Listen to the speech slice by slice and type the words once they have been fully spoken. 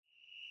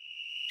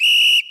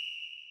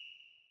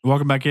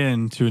Welcome back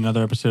in to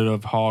another episode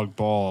of Hog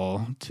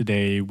Ball.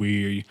 Today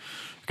we're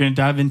going to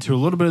dive into a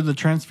little bit of the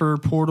transfer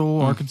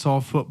portal, Arkansas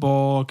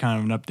football, kind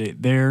of an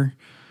update there.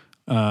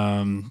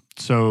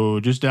 So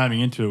just diving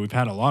into it, we've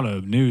had a lot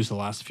of news the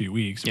last few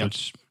weeks,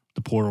 which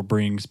the portal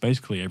brings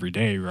basically every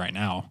day right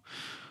now.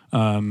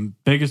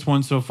 Biggest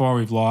one so far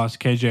we've lost.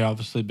 KJ,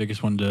 obviously,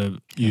 biggest one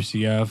to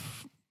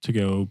UCF to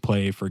go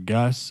play for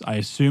Gus. I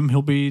assume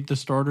he'll be the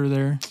starter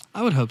there.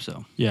 I would hope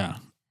so. Yeah.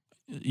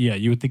 Yeah,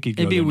 you would think he'd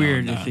go. It'd be there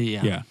weird knowing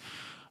if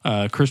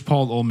that. he, Chris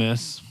Paul at Ole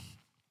Miss,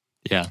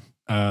 Yeah.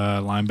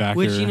 linebacker.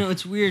 Which,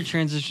 it's weird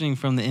transitioning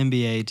from the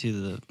NBA to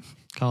the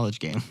college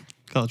game,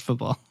 college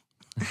football.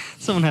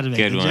 Someone had to make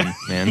Good the one, joke.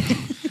 man.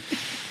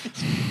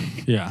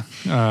 Yeah.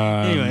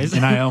 Anyways.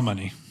 NIL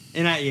money.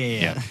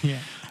 Yeah.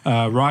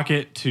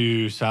 Rocket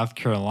to South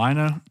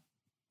Carolina,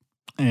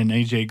 and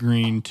AJ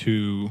Green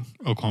to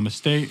Oklahoma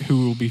State,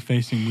 who will be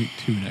facing week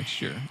 2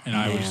 next year. And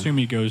I would Man. assume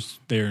he goes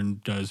there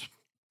and does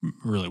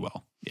really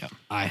well. Yeah.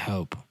 I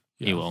hope.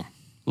 He will.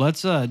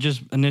 Let's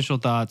just initial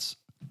thoughts.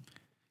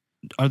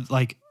 Are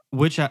like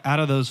which out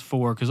of those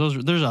four? Because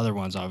there's other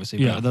ones obviously,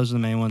 Yeah. but those are the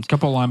main ones. A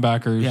couple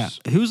linebackers. Yeah.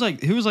 Who's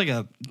like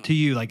a to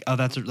you like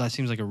that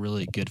seems like a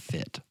really good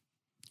fit.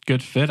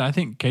 Good fit. I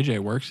think KJ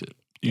works at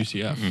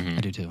UCF. Mhm.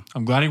 I do too.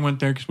 I'm glad he went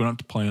there because we don't have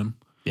to play him.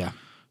 Yeah.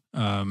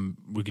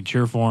 We can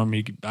cheer for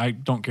him. I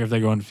don't care if they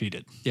go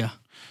undefeated. Yeah.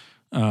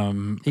 He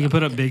He can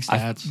put up big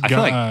stats.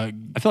 I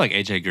feel like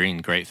AJ Green,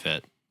 great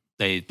fit.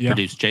 They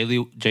produced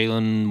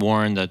Jalen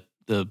Warren,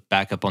 the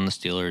backup on the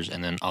Steelers,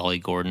 and then Ollie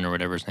Gordon or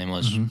whatever his name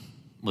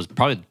was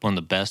probably one of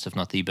the best, if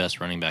not the best,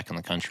 running back in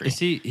the country. Is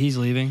he's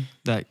leaving?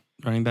 That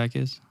running back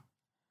is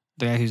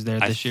the guy who's there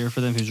this year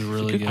for them, who's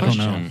really good.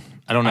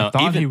 I don't know. I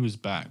thought he was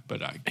back,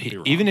 but I could be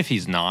wrong. Even if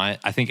he's not,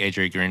 I think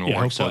AJ Green will Yeah,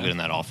 work so he'll play. good in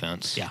that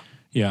offense. Yeah.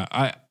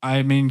 Yeah,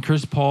 I mean,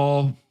 Chris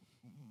Paul,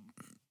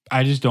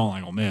 I just don't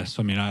like Ole Miss.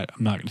 I mean, I'm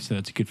not going to say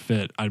that's a good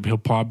fit. He'll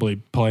probably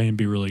play and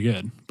be really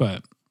good,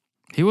 but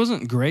He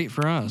wasn't great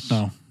for us.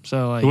 no,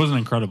 So like it wasn't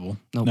incredible.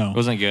 Nope. No. It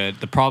wasn't good.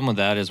 The problem with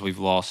that is we've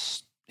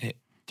lost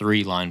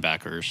 3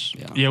 linebackers.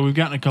 Yeah, we've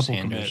gotten a couple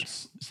Sanders.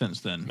 commits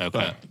since then. Okay.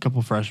 But a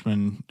couple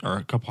freshmen or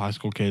a couple high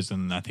school kids,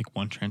 and I think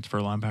one transfer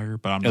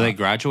linebacker. But I'm Are not. they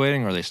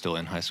graduating or are they still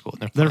in high school?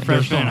 they're playing.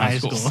 freshmen in high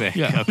still in school. high Sick.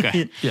 Yeah.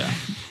 Okay.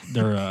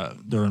 Yeah,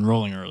 they're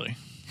enrolling early.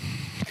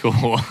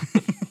 Cool.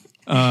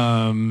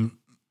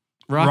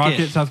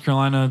 Rocket, South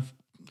Carolina.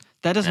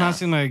 That does Yeah. not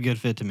seem like a good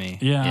fit to me.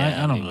 Yeah, Yeah, I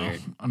that'd don't be know.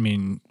 weird. I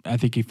mean, I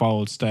think he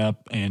followed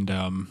Step and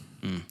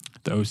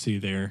the OC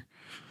there.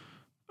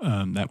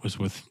 That was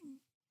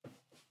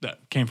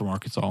that came from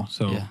Arkansas,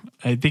 so Yeah.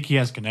 I think he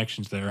has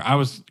connections there. I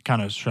was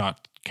kind of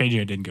shocked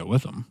KJ didn't go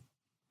with him.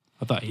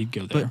 I thought he'd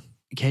go there.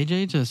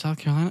 KJ to South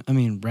Carolina? I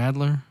mean,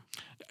 Radler?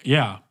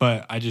 Yeah,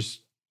 but I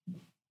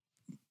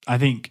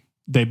think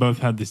they both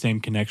had the same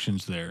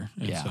connections there,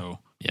 and so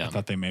Yeah. I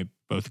thought they may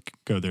both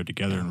go there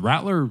together. And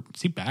Rattler,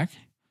 is he back?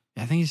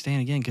 I think he's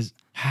staying again because,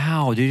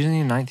 How? Dude, isn't he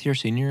a 9th year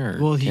senior?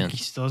 Or well, he 10th?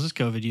 still has his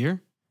COVID year.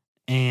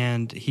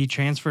 And he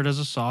transferred as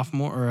a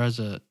sophomore or as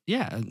a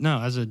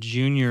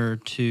junior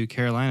to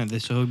Carolina.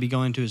 So he'll be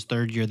going to his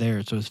 3rd year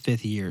there. So his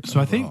 5th year. So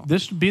I overall. think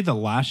this would be the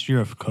last year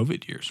of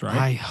COVID years, right?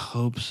 I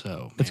hope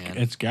so. Man.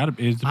 It's got to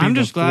be. I'm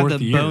just glad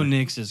that year. Bo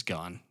Nix is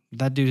gone.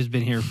 That dude has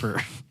been here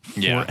for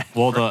Yeah. forever.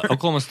 Well, the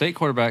Oklahoma State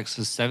quarterback's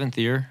his 7th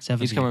year.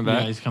 7th He's year. coming Yeah,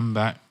 back. he's coming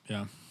back.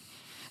 Yeah,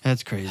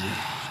 That's crazy.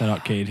 shout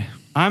out Cade.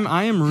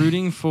 I am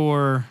rooting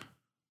for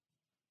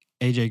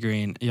AJ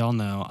Green. Y'all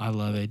know I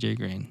love AJ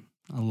Green.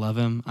 I love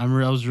him. I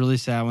was really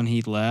sad when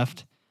he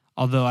left.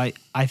 Although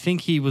I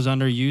think he was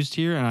underused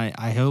here, and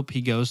I hope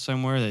he goes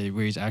somewhere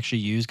where he's actually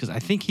used because I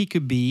think he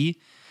could be,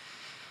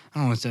 I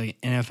don't want to say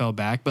NFL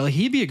back, but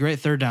he'd be a great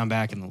 3rd down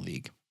back in the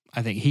league.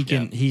 I think he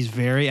can. Yeah. He's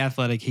very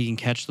athletic. He can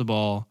catch the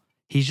ball.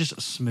 He's just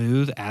a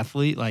smooth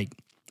athlete,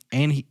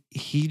 and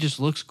he just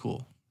looks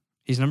cool.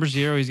 He's number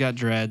 0. He's got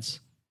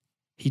dreads.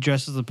 He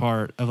dresses the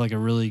part of like a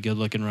really good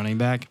looking running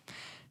back.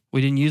 We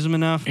didn't use him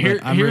enough.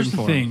 But I'm Here's rooting the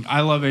for thing. him.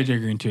 I love AJ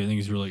Green too. I think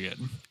he's really good.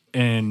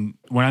 And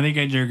when I think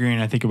AJ Green,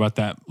 I think about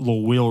that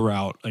little wheel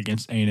route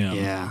against A&M.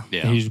 Yeah,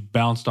 Yeah. He's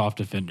bounced off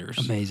defenders.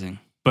 amazing.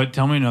 But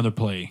tell me another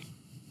play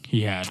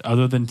he had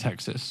other than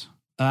Texas.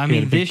 I He had a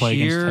mean, big this play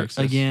against year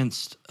Texas.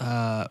 against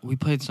we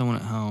played someone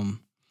at home.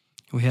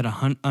 We had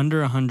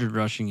under 100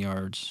 rushing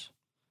yards,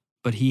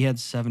 but he had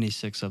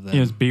 76 of them. He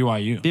has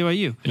BYU.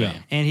 BYU. Yeah.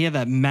 And he had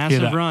that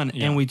massive that- run,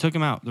 yeah. and we took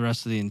him out the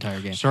rest of the entire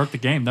game. Start the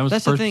game. That was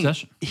That's the the first thing.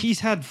 possession. He's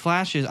had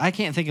flashes. I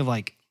can't think of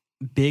like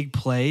big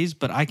plays,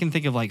 but I can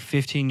think of like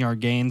 15-yard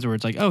gains where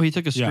it's like, oh, he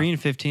took a Yeah. screen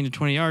 15 to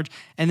 20 yards,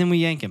 and then we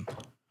yank him.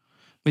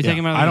 We Yeah, take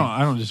him out of the game. I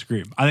don't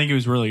disagree. I think it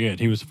was really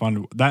good. He was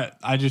fun. That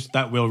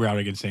wheel route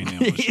against A&M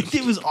was just,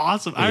 It was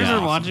awesome. I Yeah. remember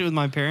Awesome. watching it with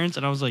my parents,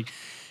 and I was like,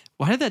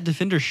 why did that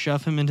defender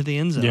shove him into the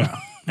end zone? yeah.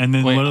 And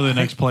then Wait, literally the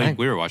I next think- play. I think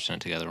we were watching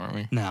it together, weren't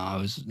we? No, I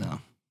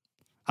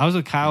was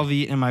with Kyle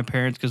Veet and my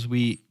parents because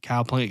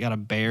Kyle Plunkett got a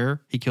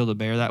bear. He killed a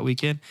bear that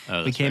weekend. Oh,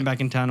 We that's came right. back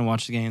in town to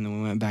watch the game, and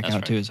then we went back That's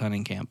out to right. his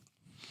hunting camp.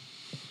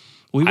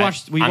 We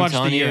watched I'm the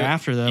telling year you,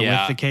 after though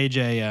yeah. with the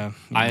KJ.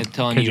 I'm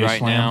telling KJ you right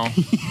Slam.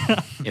 now,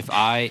 if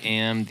I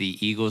am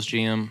the Eagles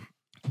GM,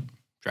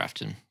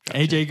 drafting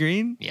AJ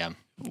Green. Yeah,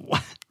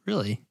 What?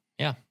 Really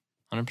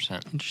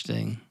 100%.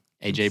 interesting.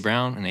 AJ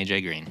Brown and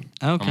AJ Green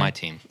Okay. on my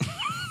team.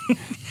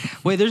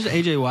 Wait, there's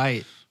AJ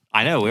White,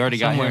 I know we already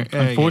got Somewhere. him.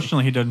 There you go.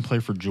 Unfortunately, he doesn't play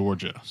for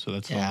Georgia, so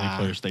that's the Yeah. only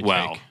players they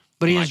Well, take.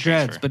 but he Might has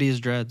dreads.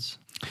 transfer.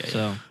 Yeah.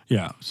 So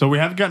Yeah. So we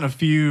have gotten a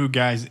few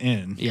guys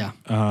in. yeah,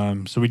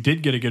 So we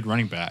did get a good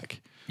running back.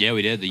 Yeah,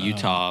 we did the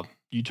Utah.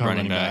 Utah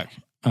Running running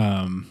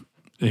back,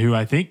 who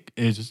I think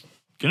is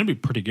going to be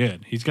pretty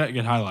good. He's got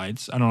good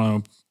highlights. I don't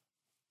know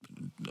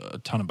a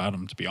ton about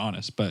him, to be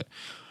honest, but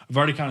I've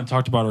already kind of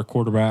talked about our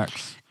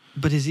quarterbacks.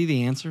 but is he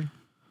the answer?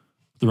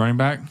 The running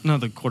back? No,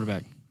 the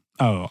quarterback.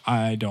 Oh,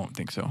 I don't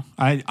think so.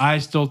 I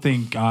still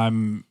think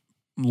I'm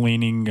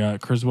leaning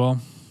Criswell.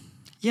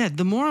 Yeah,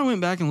 the more I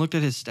went back and looked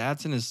at his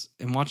stats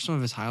and watched some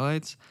of his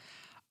highlights,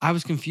 I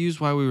was confused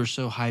why we were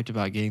so hyped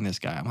about getting this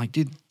guy. I'm like,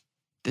 dude,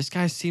 this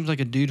guy seems like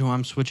a dude who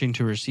I'm switching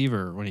to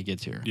receiver when he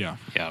gets here. Yeah.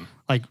 Yeah,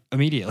 Like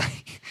immediately.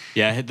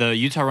 yeah. The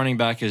Utah running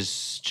back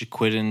is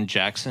Jaquidin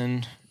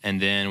Jackson,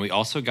 and then we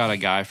also got a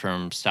guy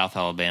from South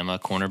Alabama,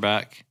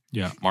 cornerback.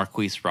 Yeah.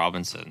 Marquise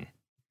Robinson.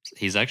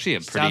 He's actually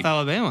a pretty South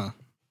Alabama.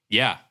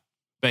 yeah,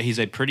 but he's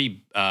a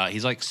pretty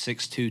he's like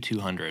 6'2",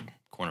 200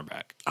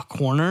 cornerback. A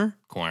corner?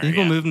 Corner. You think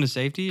we'll Yeah. move him to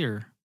safety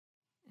or?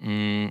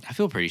 I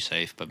feel pretty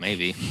safe, but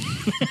maybe.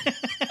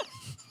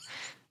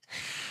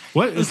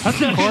 What is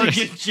Hudson Clark?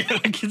 Is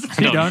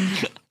He done?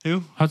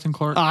 Who? Hudson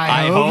Clark?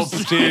 I hope,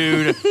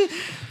 dude.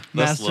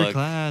 Let's Master look.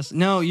 class.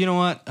 No, you know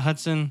what?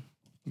 Hudson,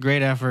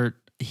 great effort.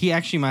 He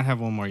actually might have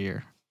one more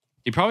year.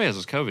 He probably has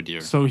his COVID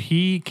year. So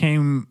he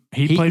played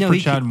no, for he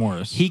Chad can-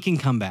 Morris. He can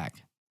come back.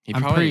 He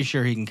I'm probably, pretty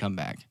sure he can come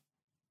back.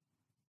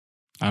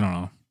 I don't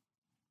know.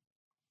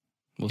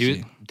 We'll he was,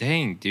 see.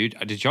 dang, dude.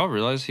 Did y'all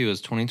realize he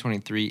was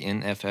 2023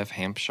 NFF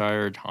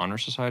Hampshire Honor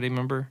Society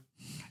member?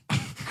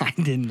 I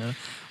didn't know.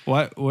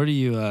 What are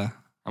you I'm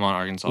on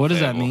Arkansas. what does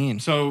that Fayetteville. mean?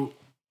 So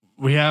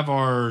we have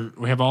all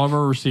of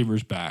our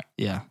receivers back,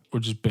 Yeah.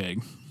 which is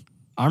big.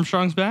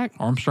 Armstrong's back?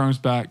 Armstrong's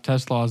back.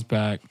 Tesla's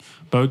back.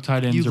 Both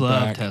tight ends You are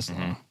love back. Tesla.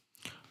 Mhm.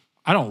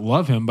 I don't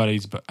love him, but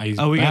he's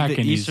Oh, we back got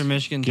the and Eastern he's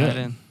Michigan good. tight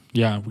end.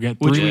 Yeah, we got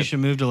Which three, we should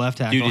move to left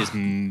tackle. Dude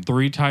is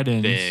three tight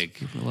ends. big.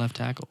 The left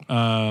tackle.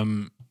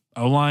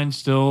 O-line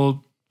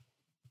still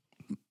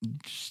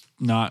just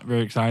not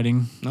very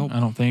exciting. Nope. I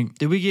don't think.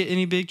 Did we get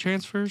any big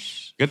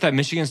transfers? Got that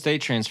Michigan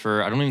State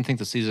transfer. I don't even think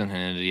the season had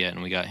ended yet,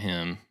 and we got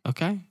him.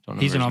 Okay. Don't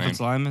know He's an his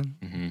offensive lineman.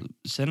 hmm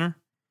Center.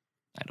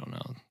 I don't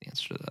know the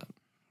answer to that.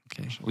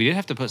 Okay. We did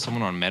have to put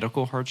someone on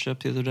medical hardship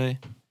the other day.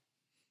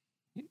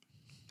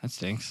 That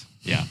stinks.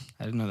 Yeah.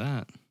 I didn't know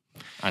that.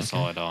 I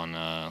saw it on.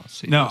 Let's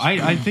see. No,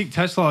 I think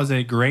Tesla is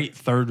a great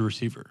third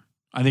receiver.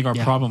 I think our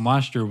Yeah. problem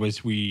last year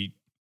was we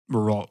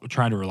were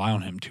trying to rely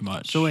on him too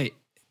much. So wait,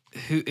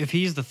 who? If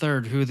he's the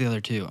third, who are the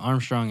other two?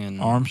 Armstrong and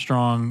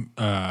Armstrong,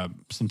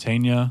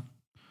 Centennia,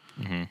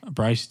 hmm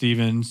Bryce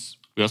Stevens,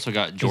 We also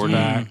got Jordan.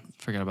 back.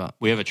 Forgot about.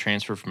 We have a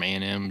transfer from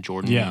A&M,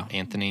 Jordan Yeah.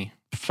 Anthony.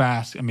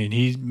 fast. I mean,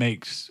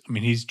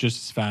 he's just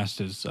as fast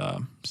as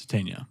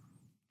Centennia.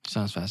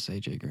 Sounds fast as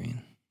AJ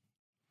Green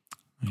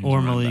He's or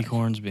a running Malik back.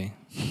 Hornsby.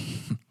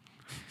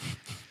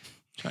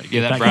 Try to Yeah,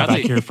 get that that guy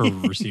Bradley- back here for a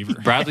receiver.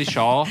 Bradley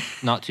Shaw,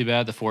 not too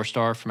bad. The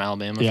 4-star from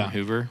Alabama, Yeah. from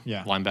Hoover.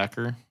 Yeah.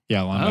 Linebacker. Yeah,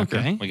 linebacker.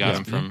 Okay. We got Yeah.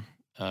 him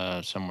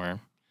from somewhere.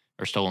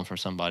 Or stolen from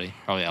somebody.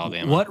 Probably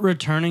Alabama. What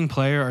returning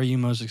player are you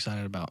most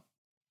excited about?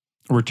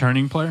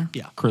 Returning player?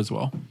 Yeah.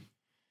 Criswell.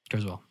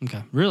 Criswell.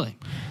 Okay. Really?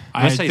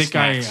 I Let's say think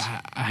Snacks.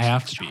 I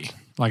have to be.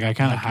 Like, I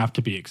kind of have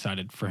to be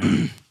excited for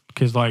him.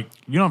 Because, like,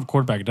 you don't have a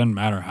quarterback. It doesn't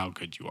matter how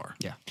good you are.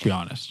 Yeah. To be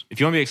honest. If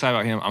you want to be excited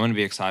about him, I'm going to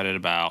be excited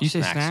about You say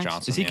Snacks Snacks?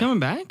 Johnson. Is he yeah. coming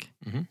back?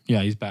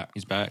 Yeah, he's back.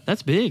 He's back.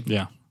 That's big.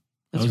 Yeah.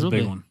 That's that was real a big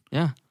big. one.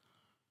 Yeah.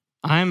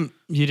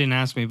 You didn't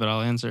ask me, but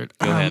I'll answer it.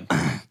 Go ahead.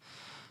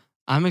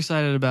 I'm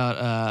excited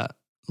about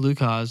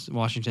Lucas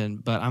Washington,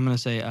 but I'm going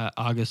to say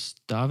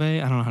Augustave. I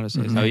don't know how to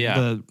say his Mhm. name. Oh, yeah.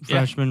 The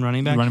freshman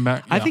running back. Running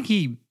back? I Yeah. think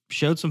he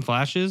showed some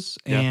flashes,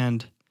 Yeah.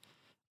 and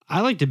I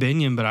like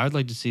Debinion, but I'd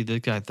like to see this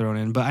guy thrown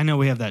in. But I know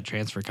we have that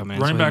transfer coming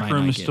in. running so he back might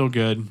room not is get- still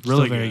good. still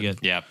Really very good.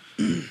 Yeah.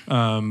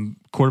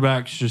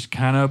 Quarterback's just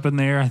kind of up in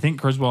there. I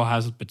think Criswell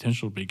has the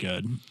potential to be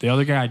good. The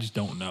other guy, I just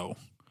don't know.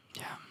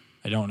 Yeah.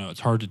 I don't know. It's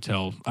hard to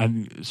tell.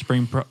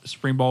 Spring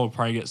ball will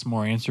probably get some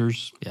more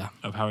answers. Yeah.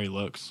 Of how he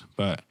looks,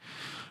 but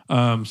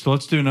so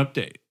let's do an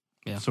update.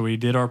 Yeah. So we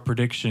did our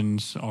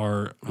predictions.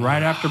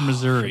 Right after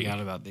Missouri,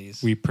 Forgot about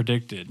these. we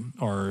predicted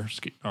our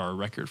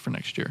record for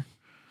next year.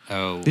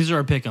 Oh. These are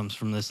our pick'ems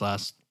from this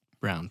last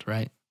round,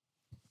 right?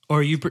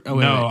 Or you? Wait, no,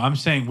 wait. I'm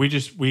saying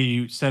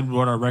we said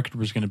what our record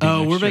was going to be. Oh,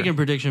 next we're year. making a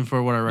prediction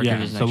for what our record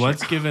Yeah. is. So next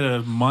let's year. give it a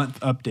month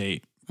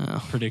update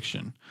Oh.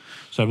 prediction.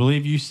 So I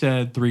believe you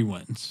said 3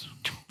 wins.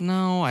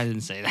 No, I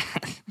didn't say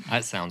that.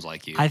 That sounds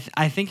like you.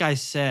 I think I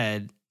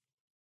said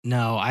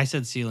no. I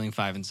said ceiling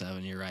 5 and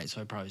 7. You're right.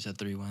 So I probably said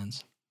 3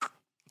 wins.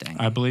 Dang.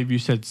 I believe you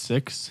said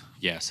 6,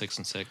 yeah, 6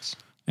 and 6.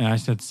 and I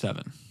said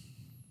 7.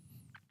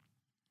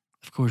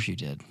 Of course you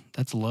did.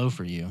 That's low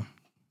for you.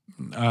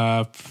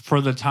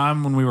 For the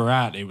time when we were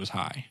at, it was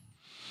high.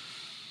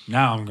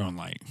 Now I'm going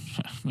like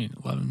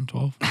 11,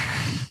 12.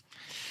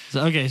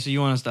 So you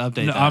want us to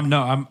update that?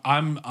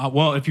 I'm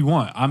well, if you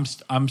want, I'm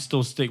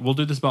still we'll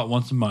do this about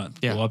once a month.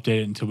 Yeah. We'll update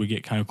it until we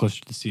get kind of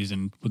closer to the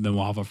season. Then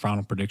we'll have a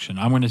final prediction.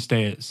 I'm going to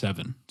stay at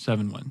 7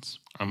 wins.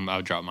 I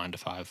would drop mine to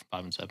 5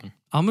 and 7.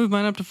 I'll move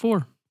mine up to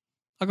 4.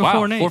 I'll go Wow,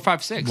 4 and 8. 4,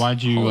 5, 6.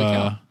 Why'd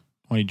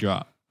you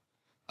drop?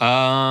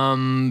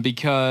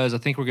 Because I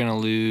think we're gonna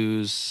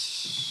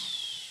lose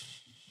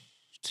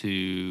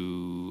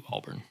to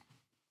Auburn.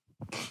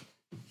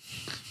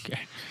 Okay.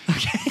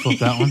 Flip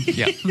that one.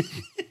 Yeah.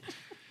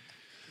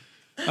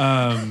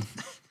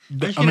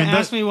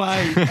 Ask me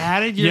why I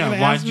added.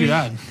 Why'd you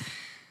add?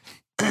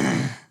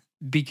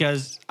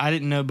 Because I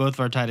didn't know both of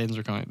our tight ends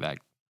were coming back,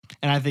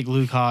 and I think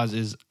Luke Haas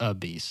is a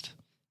beast.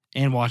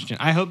 And Washington.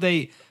 I hope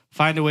they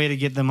find a way to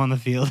get them on the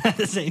field at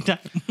the same time.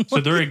 So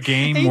they're a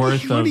game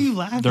worth what of. are you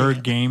laughing They're a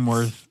at? game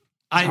worth.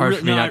 It's hard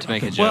for me not to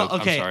make a joke.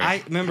 Well, okay. I'm sorry.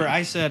 I remember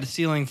I said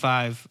ceiling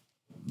 5,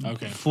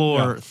 Okay.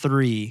 floor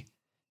 3,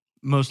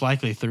 most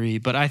likely 3,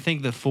 but I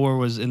think the 4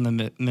 was in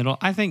the middle.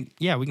 I think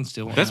we can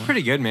still win. That's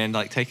pretty good, man.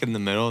 Like taking the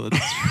middle.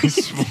 That's pretty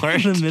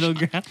smart. the middle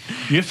ground.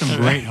 You have some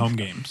great home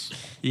games.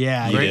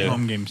 Yeah, Great do.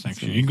 home games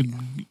next year. You could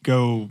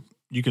go.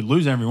 You could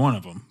lose every one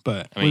of them,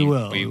 but I mean,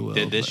 We will,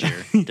 did this but-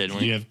 year, didn't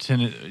we? you have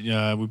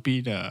 10. We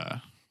beat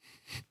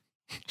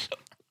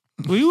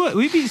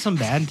we beat some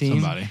bad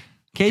teams. somebody.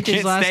 KJ's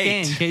Kent last State.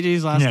 game.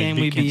 KJ's last Yeah, game.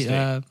 beat We Kent beat.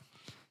 State.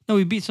 No,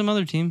 we beat some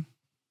other team.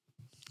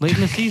 Late in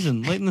the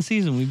season.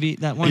 we beat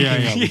that one Yeah,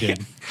 team. yeah, we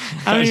did.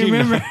 I don't even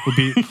remember.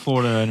 We beat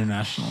Florida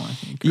International, I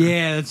think.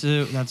 Yeah, that's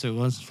it. That's what it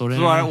was. Florida.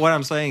 So what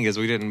I'm saying is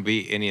we didn't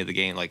beat any of the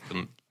game, like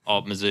the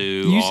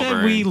Mizzou, You Auburn.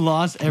 said we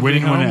lost every We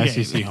didn't home win an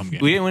game. SEC home game.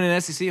 We didn't win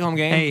an SEC home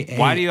game. Hey,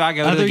 Why do I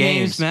go to other the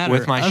games games matter.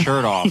 with my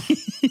shirt off?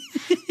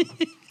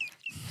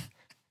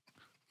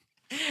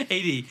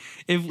 AD,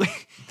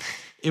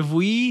 if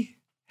we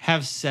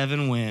have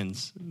 7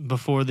 wins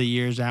before the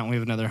year's out and we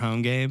have another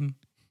home game,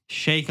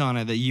 shake on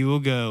it that you will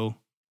go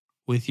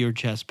with your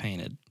chest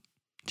painted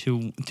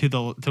to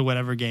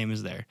whatever game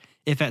is there.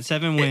 If at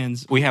 7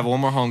 wins, We have one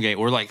more home game.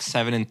 We're like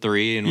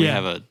 7-3, and we Yeah.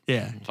 have a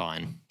yeah,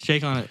 fine.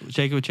 shake on it.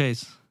 Shake it with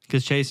Chase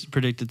because Chase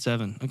predicted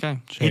 7. Okay,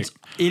 Shake.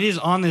 it is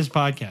on this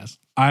podcast.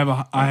 I have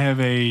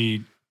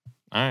a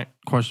All right.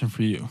 question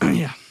for you.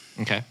 Yeah,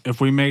 Okay. If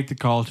we make the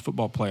college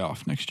football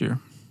playoff next year,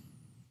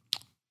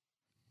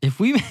 if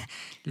we,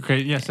 okay,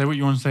 yeah, say what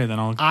you want to say. Then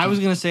I was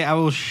gonna say I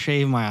will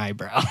shave my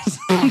eyebrows.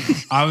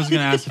 I was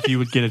gonna ask if you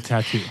would get a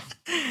tattoo.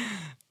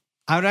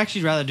 I would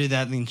actually rather do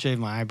that than shave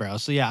my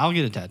eyebrows. So yeah, I'll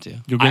get a tattoo.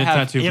 You'll get I a have-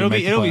 tattoo. If we It'll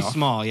make be the playoff.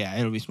 small. Yeah,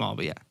 it'll be small.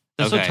 But yeah,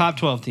 that's Okay. a top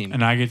 12 team.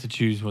 and I get to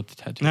choose what the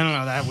tattoo.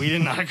 No, that we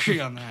did not agree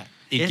on that.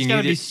 You It's can gotta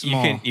either, be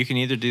small. You can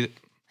either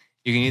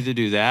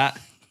do that,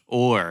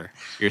 or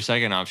your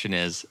second option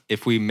is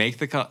if we make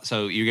the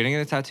so you're getting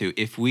a tattoo.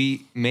 If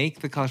we make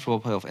the college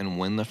football playoff and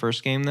win the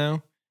first game,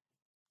 though,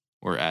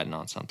 we're adding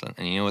on something.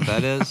 And you know what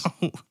that is?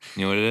 You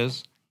know what it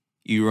is?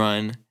 You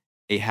run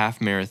a half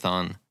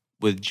marathon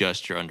with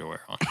just your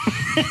underwear on.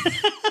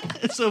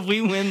 So if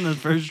we win the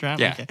first round,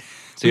 Yeah. okay.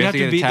 So We'd you have to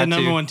get a beat the tattoo,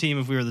 number 1 team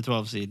if we were the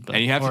 12 seed. But,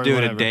 and you have to or do it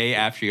whatever. a day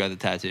after you got the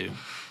tattoo.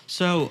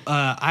 So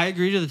I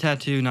agree to the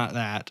tattoo, not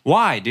that.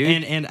 Why,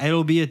 dude? And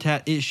it'll be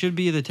it should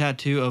be the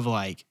tattoo of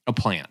like A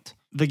plant.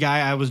 the guy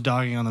I was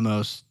dogging on the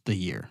most the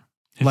year.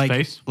 His like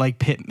face like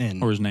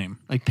Pittman. or his name.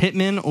 Like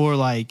Pittman or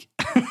like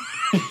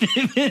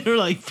Pittman or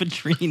like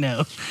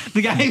Petrino.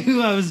 The guy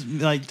who I was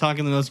like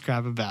talking the most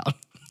crap about.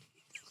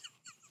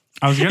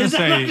 I was gonna Is that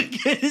say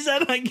not good? Is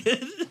that not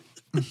good?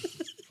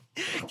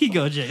 Keep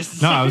going,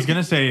 Jason. no. I was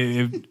gonna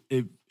say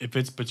if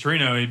it's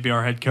Petrino, he'd be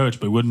our head coach,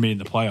 but he wouldn't be in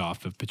the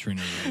playoff if Petrino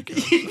was the head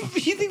coach.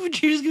 You think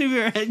Petrino's going to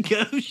be our head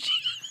coach?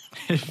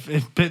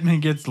 if Pittman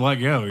gets let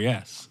go,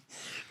 yes.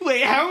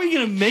 Wait, how are we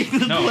going to make the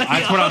No, playoffs?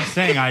 that's what I'm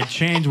saying. I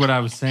changed what I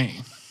was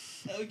saying.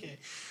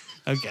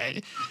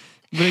 Okay.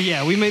 But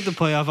yeah, we made the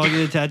playoff. I'll get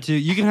a tattoo.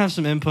 You can have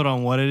some input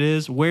on what it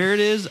is. Where it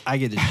is, I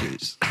get to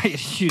choose. I get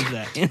to choose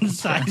that. And the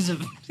size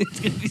of it's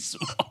going to be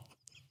small.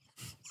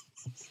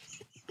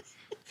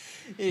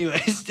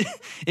 Anyways,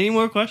 any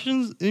more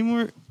questions? Any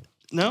more?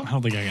 No? I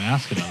don't think I can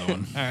ask another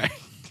one. All right.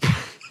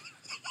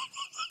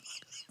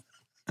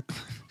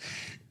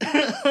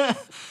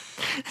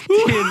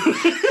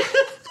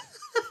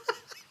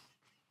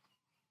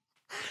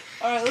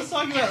 All right, let's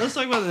talk about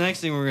the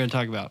next thing we're going to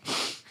talk about.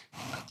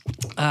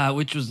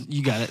 Which was,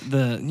 you got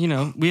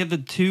it. We have the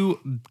 2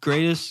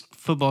 greatest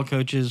football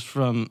coaches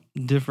from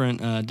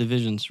different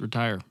divisions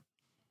retire.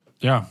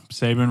 Yeah,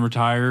 Saban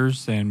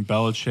retires and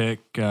Belichick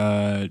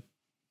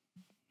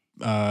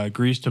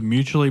agrees to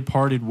mutually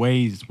parted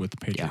ways with the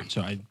Patriots.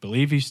 So I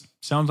believe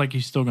sounds like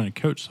he's still going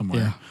to coach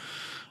somewhere.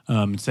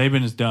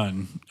 Saban is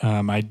done.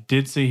 I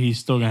did see he's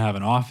still going to have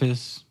an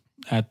office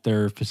at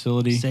their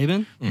facility.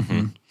 Saban?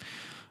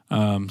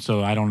 Mm-hmm.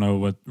 So I don't know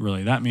what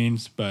really that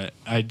means, but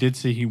I did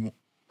see he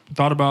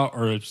thought about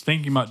or was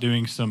thinking about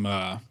doing some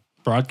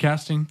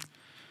broadcasting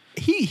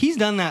He's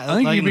done that. I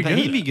think like, he'd be good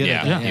he'd be at good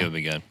Yeah, at that. he would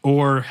be good.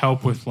 or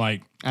help with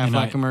like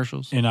Affleck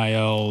commercials.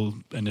 NIL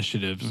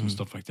initiatives and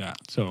stuff like that.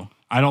 So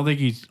I don't think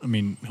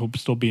he'll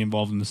still be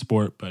involved in the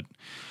sport, but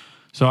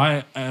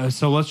so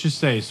so let's just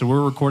say, so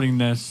we're recording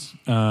this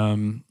a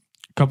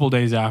couple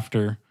days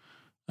after.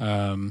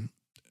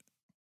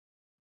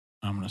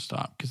 I'm going to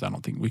stop because I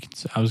don't think we can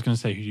say, I was going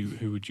to say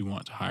who would you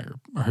want to hire,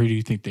 or who do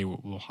you think they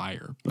will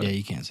hire? But Yeah,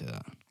 you can't say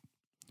that.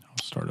 I'll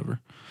start over.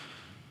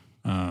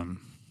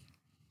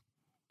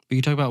 But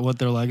you talk about what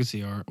their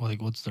legacy are.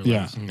 Like, what's their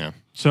Yeah. legacy? Yeah.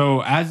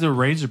 So as a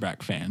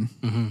Razorback fan,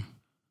 Mm-hmm.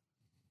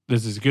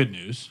 this is good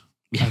news,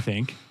 Yeah. I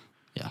think.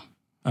 Yeah.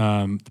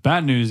 The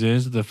bad news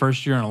is the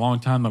first year in a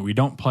long time that we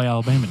don't play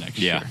Alabama next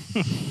Yeah.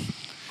 year.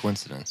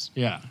 Coincidence.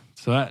 Yeah.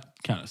 So that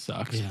kind of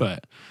sucks. Yeah.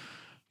 But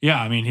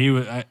yeah, I mean, he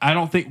was, I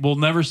don't think we'll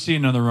never see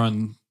another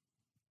run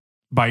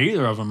by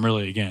either of them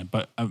really again,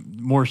 but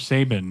more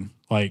Saban,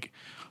 like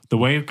the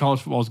way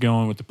college football is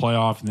going with the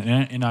playoff and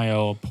the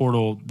NIL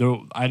portal,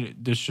 I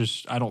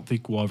don't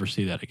think we'll ever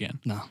see that again.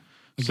 No.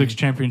 6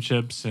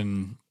 championships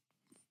and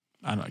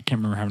I can't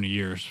remember how many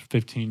years,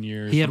 15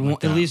 years. He had something one, like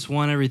that. at least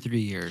one every 3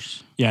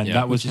 years. Yeah, and Yeah.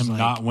 that was Which is him like-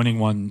 not winning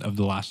one of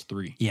the last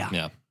 3. Yeah.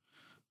 Yeah.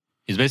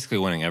 He's basically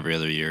winning every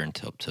other year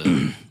until to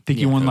I think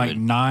he Yeah, won like COVID.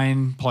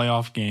 9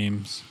 playoff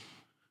games,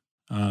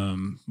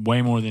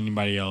 way more than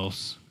anybody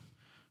else.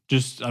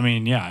 Just, I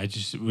mean, yeah,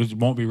 it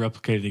won't be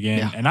replicated again.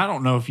 Yeah. And I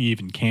don't know if he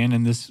even can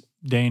in this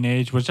day and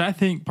age, which I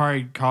think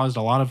probably caused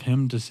a lot of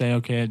him to say,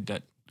 okay,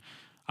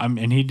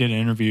 and he did an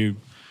interview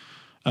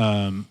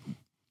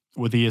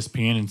with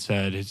ESPN and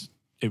said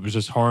it was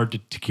just hard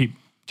to keep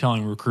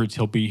telling recruits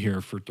he'll be here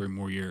for 4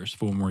 more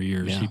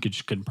years. Yeah. He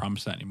just couldn't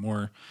promise that anymore.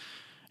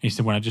 And he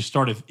said, when I just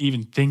started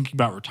even thinking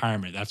about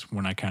retirement, that's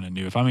when I kind of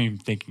knew. If I'm even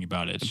thinking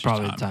about it, it's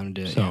Probably just the time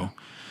to do it. So yeah.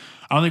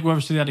 I don't think we'll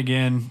ever see that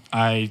again.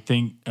 I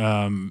think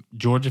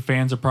Georgia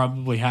fans are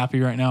probably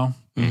happy right now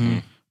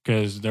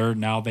because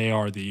they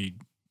are the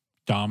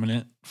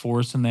dominant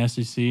force in the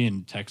SEC,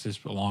 and Texas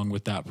along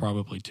with that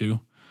probably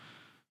too.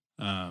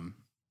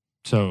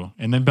 So,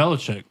 and then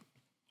Belichick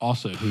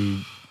also, who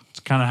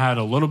kind of had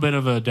a little bit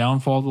of a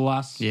downfall the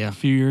last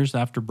few years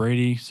after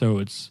Brady. So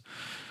I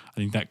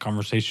think that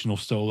conversation will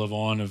still live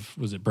on of,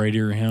 was it Brady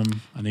or him?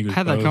 I think it was I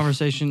had both. that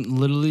conversation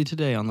literally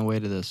today on the way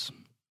to this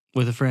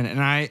with a friend, and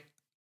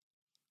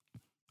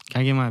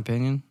can I give my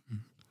opinion?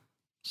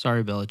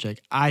 Sorry, Belichick.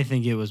 I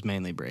think it was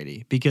mainly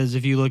Brady because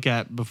if you look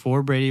at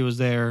before Brady was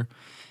there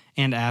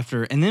and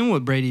after, and then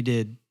what Brady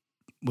did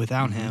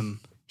without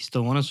him, he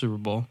still won a Super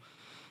Bowl.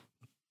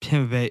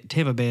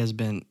 Tampa Bay has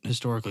been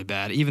historically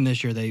bad. Even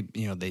this year, they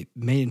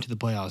made it into the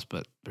playoffs,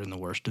 but they're in the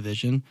worst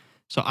division.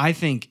 So I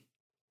think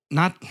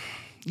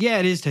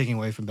it is taking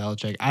away from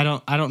Belichick. I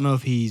don't know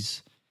if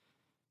he's,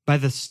 by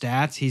the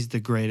stats, he's the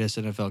greatest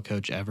NFL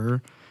coach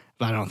ever,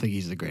 but I don't think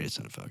he's the greatest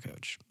NFL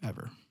coach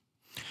ever.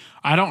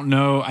 I don't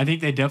know. I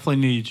think they definitely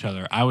need each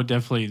other. I would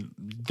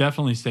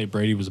definitely say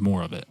Brady was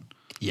more of it.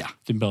 Yeah.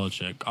 Than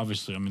Belichick.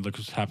 Obviously, I mean, look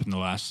what's happened the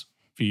last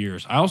few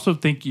years. I also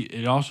think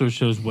it also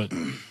shows what,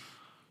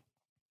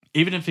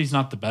 even if he's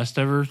not the best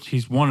ever,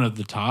 he's one of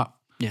the top.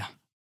 Yeah.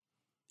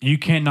 You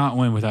cannot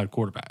win without a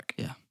quarterback.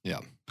 Yeah. Yeah.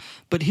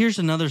 But here's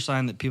another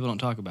sign that people don't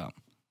talk about.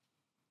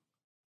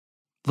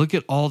 Look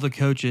at all the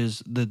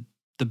coaches, the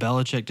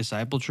Belichick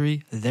disciple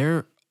tree.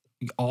 They're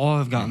all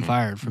have gotten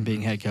fired from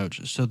being head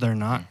coaches. So they're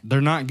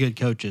not good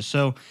coaches.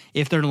 So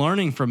if they're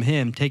learning from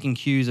him, taking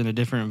cues in a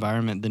different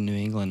environment than New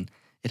England,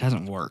 it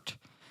hasn't worked.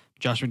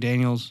 Josh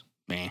McDaniels,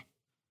 meh.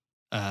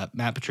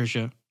 Matt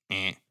Patricia,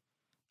 eh.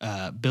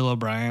 Bill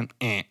O'Brien,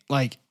 eh.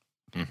 Like,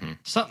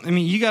 something. I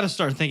mean, you got to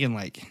start thinking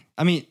like,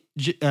 I mean,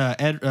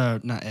 not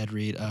Ed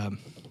Reed,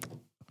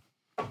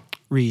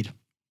 Reed,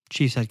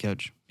 Chiefs head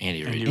coach.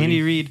 Andy Reid.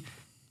 Andy Reid.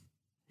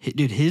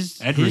 Dude,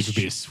 Ed Reid would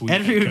be a sweet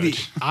Ed head Reid would be.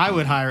 coach. I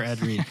would hire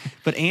Ed Reid,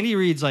 but Andy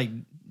Reid's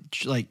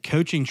like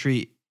coaching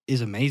tree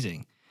is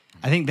amazing.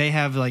 I think they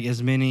have like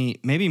as many,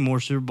 maybe more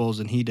Super Bowls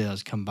than he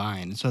does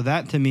combined. So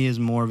that to me is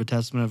more of a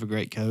testament of a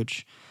great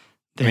coach.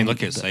 I mean,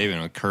 look at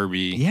Saban with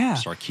Kirby, Yeah.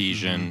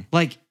 Sarkisian.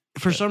 Like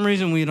for some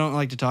reason we don't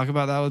like to talk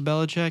about that with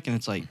Belichick, and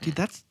it's like, dude,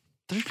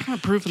 there's kind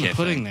of proof in the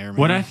Kiffin. pudding there, man.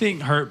 What I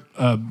think hurt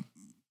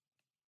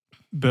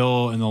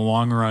Bill in the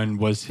long run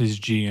was his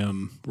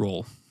GM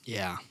role.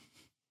 yeah,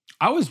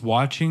 I was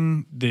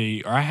watching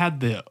I had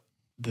the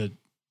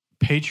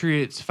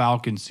Patriots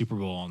Falcons Super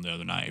Bowl on the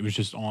other night. It was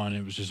just on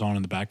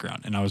in the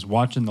background, and I was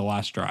watching the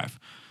last drive.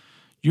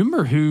 You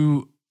remember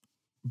who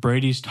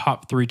Brady's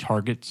top 3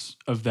 targets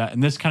of that?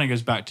 And this kind of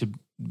goes back to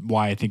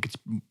why I think it's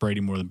Brady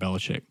more than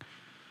Belichick.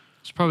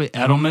 it's probably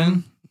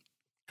Edelman,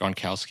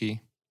 Gronkowski.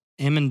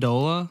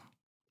 Amendola,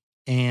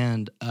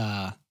 and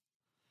the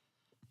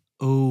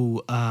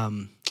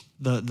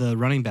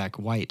running back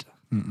White.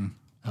 Mm-mm.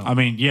 Oh. I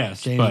mean,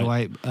 yes, James but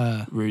White.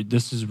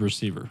 this is a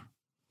receiver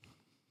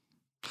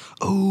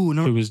Oh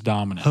no, who was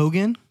dominant.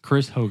 Hogan.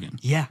 Chris Hogan.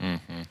 Yeah,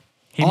 Mm-hmm.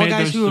 He all made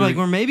guys those who were 3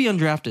 were maybe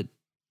undrafted,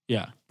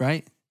 yeah.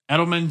 right?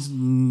 Edelman's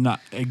not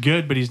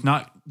good, but he's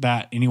not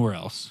that anywhere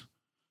else.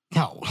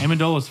 No,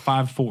 Amendola's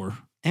 5'4",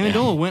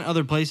 Amendola went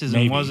other places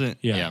Maybe. and wasn't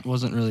Yeah.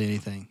 wasn't really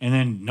anything. And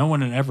then no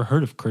one had ever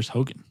heard of Chris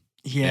Hogan.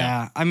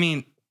 Yeah, I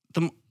mean,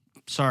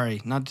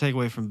 sorry, not to take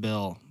away from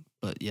Bill,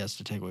 but yes,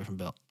 to take away from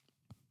Bill.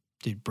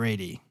 Dude,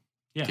 Brady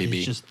Yeah. TB.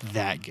 is just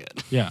that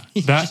good. Yeah.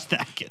 He's That just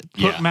that good.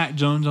 put Matt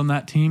Jones on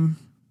that team.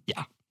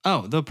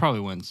 Oh, they'll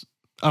probably win.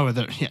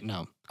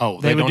 No.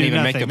 Oh, they would don't do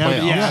even nothing. make the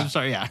playoffs. Yeah, I'm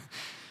sorry, yeah.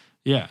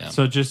 Yeah. Yeah.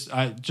 So just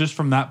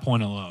from that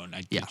point alone,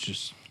 Yeah.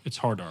 it's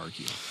hard to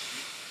argue.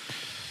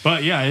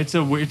 But yeah, it's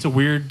a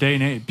weird day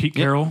and age. Pete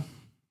Carroll.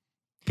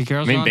 Pete I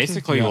Carroll's mean, gone, too?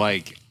 basically, Yeah.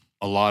 like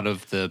a lot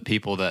of the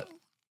people that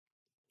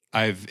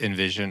I've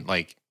envisioned,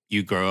 like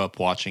you grow up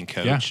watching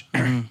coach,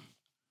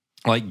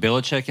 like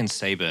Belichick and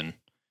Saban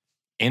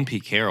and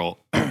Pete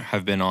Carroll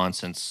have been on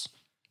since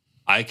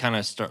I kind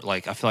of start.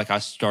 Like, I feel like I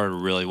started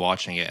really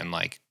watching it in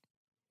like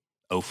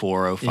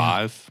 04,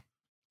 05.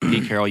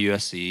 Pete Carroll,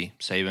 USC,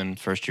 Saban,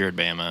 first year at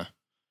Bama.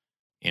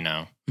 You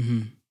know,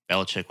 Mhm.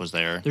 Belichick was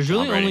there. There's Tom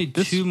really Brady.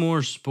 only two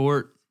more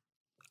sport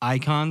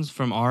icons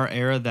from our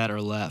era that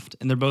are left,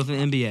 and they're both in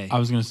NBA. I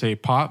was gonna say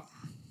Pop.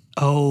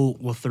 Oh,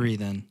 well, three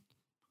then.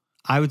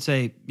 I would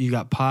say you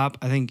got Pop.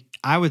 I think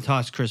I would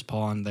toss Chris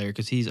Paul on there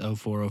because he's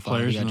 04, 05.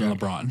 Players He got and then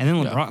drafted. LeBron. And then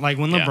Yeah. LeBron, like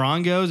when Yeah.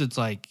 LeBron goes, it's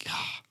like,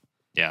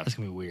 Yeah, that's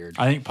going to be weird.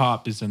 I think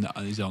Pop is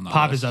he's on that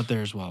Pop list. is up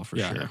there as well, for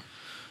Yeah. sure.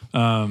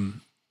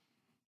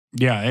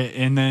 Yeah,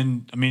 and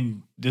then I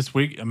mean this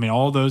week, I mean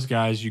all those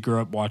guys you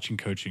grew up watching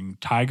coaching.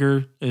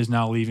 Tiger is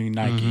now leaving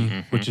Nike,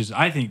 Mhm. which is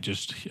I think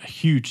just a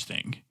huge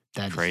thing.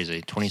 That's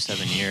crazy.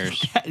 27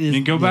 years. That is,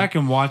 And go back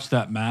and watch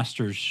that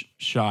Masters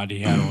shot he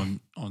had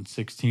on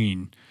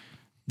 16.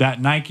 That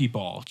Nike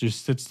ball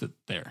just sits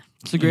there.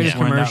 It's the greatest He's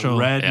wearing commercial.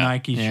 That red Yeah.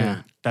 Nike Yeah.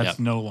 shirt. That's Yep.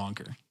 no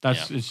longer.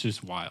 It's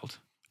just wild.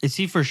 Is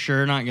he for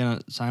sure not going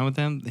to sign with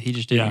them? He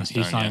just didn't. Yeah, he's he's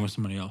done, signing yeah. with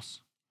somebody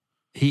else.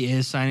 He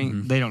is signing.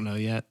 Mhm. They don't know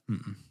yet.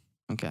 Mm-mm.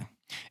 Okay.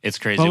 It's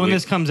crazy. But when We-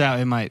 this comes out,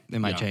 it might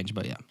Yeah. change.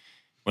 But yeah.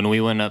 when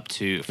we went up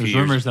to a few There's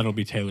years- rumors that'll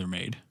be tailor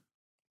made.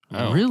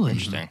 Oh, Really?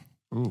 Interesting.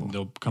 Ooh.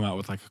 They'll come out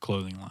with like a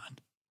clothing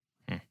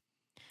line.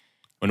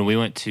 When we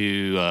went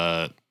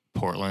to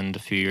Portland a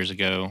few years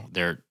ago,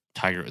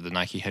 the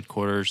Nike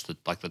headquarters, the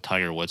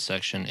Tiger Woods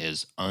section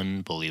is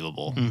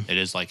unbelievable. Mm. It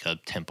is like a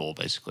temple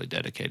basically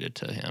dedicated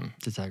to him.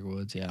 To Tiger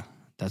Woods, yeah,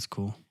 that's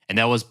cool. And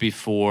that was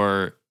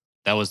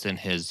in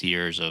his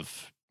years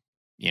of,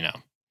 I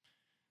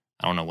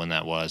don't know when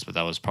that was, but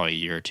that was probably a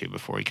year or two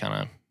before he kind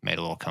of made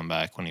a little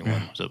comeback when he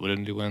won. What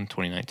did he win?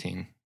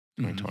 2019,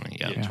 2020.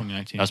 Yeah.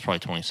 2019. That was probably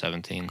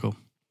 2017. Cool.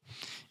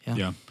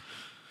 Yeah.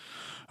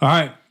 All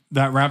right.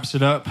 That wraps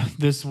it up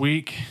this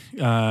week.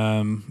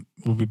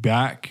 We'll be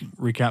back,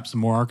 recap some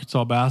more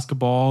Arkansas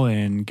basketball,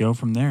 and go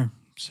from there.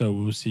 So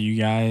we'll see you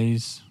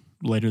guys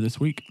later this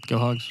week. Go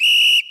Hogs.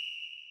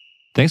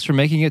 Thanks for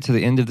making it to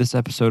the end of this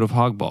episode of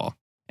Hogball.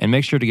 And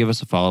make sure to give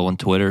us a follow on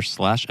Twitter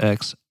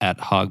 /X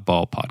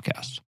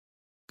 @HogballPodcast.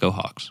 Go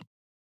Hogs.